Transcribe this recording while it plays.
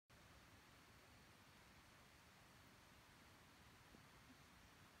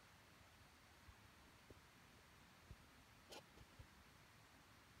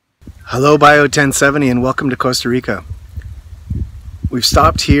Hello Bio1070 and welcome to Costa Rica. We've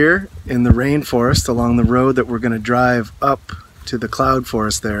stopped here in the rainforest along the road that we're going to drive up to the cloud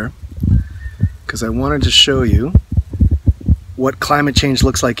forest there because I wanted to show you what climate change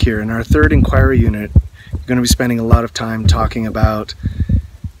looks like here. In our third inquiry unit, we're going to be spending a lot of time talking about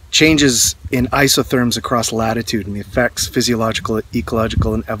changes in isotherms across latitude and the effects, physiological,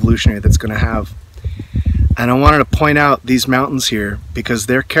 ecological, and evolutionary, that's going to have. And I wanted to point out these mountains here because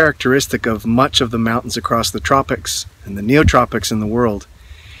they're characteristic of much of the mountains across the tropics and the neotropics in the world,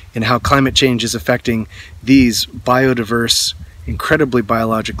 and how climate change is affecting these biodiverse, incredibly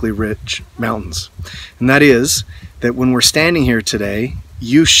biologically rich mountains. And that is that when we're standing here today,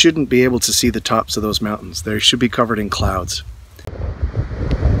 you shouldn't be able to see the tops of those mountains. They should be covered in clouds.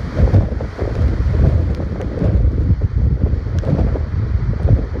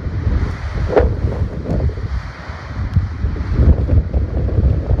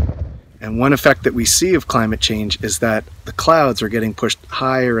 And one effect that we see of climate change is that the clouds are getting pushed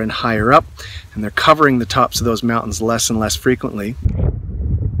higher and higher up, and they're covering the tops of those mountains less and less frequently.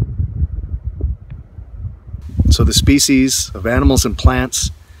 So the species of animals and plants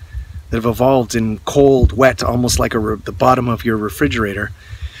that have evolved in cold, wet, almost like the bottom of your refrigerator,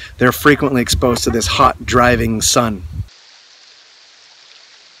 they're frequently exposed to this hot, driving sun.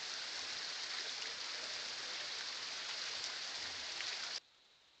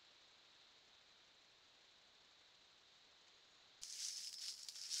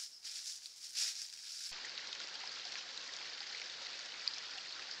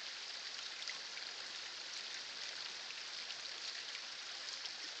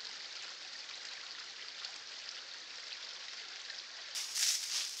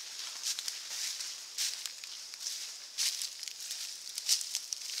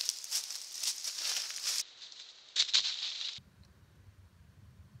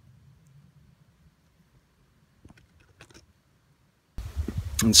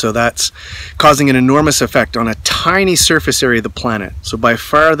 And so that's causing an enormous effect on a tiny surface area of the planet. So by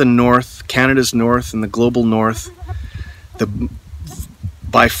far the north, Canada's north and the global north,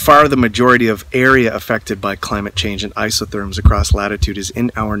 by far the majority of area affected by climate change and isotherms across latitude is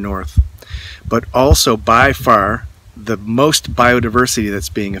in our north. But also by far the most biodiversity that's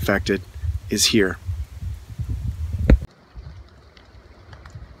being affected is here.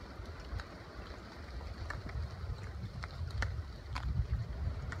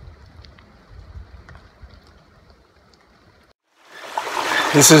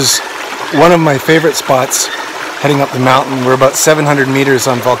 This is one of my favorite spots heading up the mountain. We're about 700 meters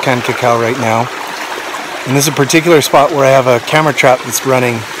on Volcan Cacao right now. And this is a particular spot where I have a camera trap that's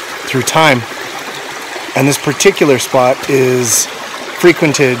running through time. And this particular spot is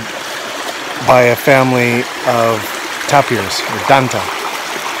frequented by a family of tapirs, or danta.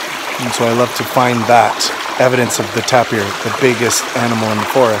 And so I love to find that evidence of the tapir, the biggest animal in the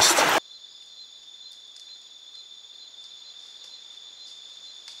forest.